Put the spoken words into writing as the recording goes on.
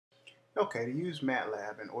Okay, to use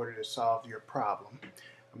Matlab in order to solve your problem,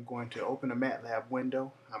 I'm going to open a Matlab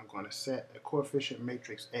window. I'm going to set a coefficient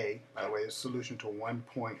matrix A. By the way, it's a solution to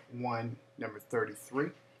 1.1, number 33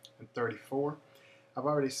 and 34. I've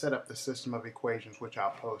already set up the system of equations, which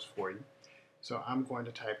I'll post for you. So I'm going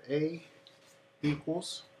to type A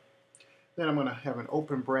equals, then I'm going to have an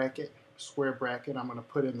open bracket, square bracket. I'm going to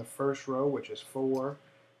put in the first row, which is 4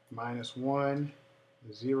 minus 1,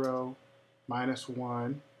 0, minus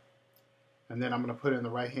 1. And then I'm going to put in the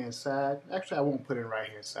right-hand side. Actually, I won't put in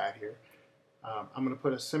right-hand side here. I'm going to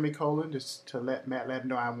put a semicolon just to let Matlab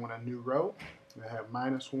know I want a new row. I have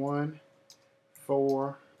minus 1,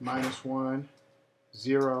 4, minus 1,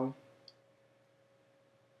 0,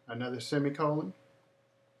 another semicolon.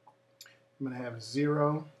 I'm going to have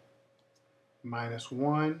 0, minus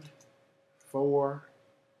 1, 4,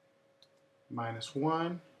 minus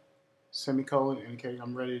 1, semicolon indicating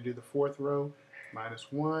I'm ready to do the fourth row.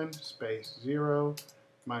 Minus 1, space 0,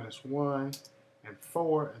 minus 1, and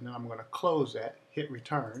 4, and then I'm going to close that, hit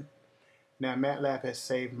return. Now Matlab has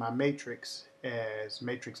saved my matrix as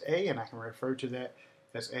matrix A, and I can refer to that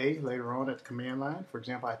as A later on at the command line. For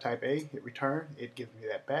example, I type A, hit return, it gives me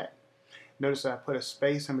that back. Notice that I put a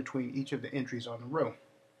space in between each of the entries on the row.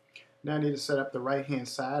 Now I need to set up the right-hand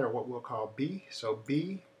side, or what we'll call B. So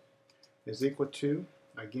B is equal to,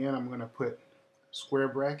 again, I'm going to put square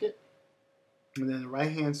bracket. And then the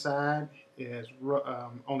right-hand side is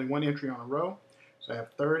only one entry on a row. So I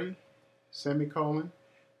have 30, semicolon,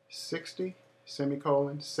 60,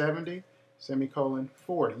 semicolon, 70, semicolon,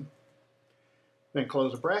 40. Then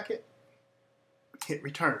close the bracket, hit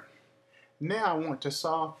return. Now I want to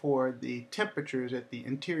solve for the temperatures at the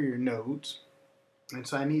interior nodes. And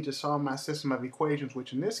so I need to solve my system of equations,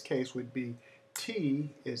 which in this case would be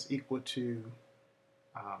T is equal to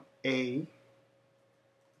A.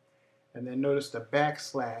 And then notice the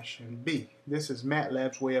backslash and B. This is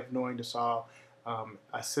Matlab's way of knowing to solve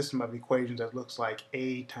a system of equations that looks like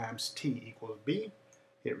A times T equals B.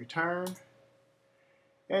 Hit return.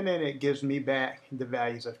 And then it gives me back the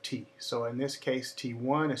values of T. So in this case,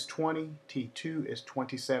 T1 is 20, T2 is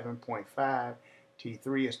 27.5,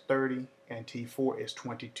 T3 is 30, and T4 is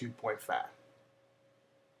 22.5.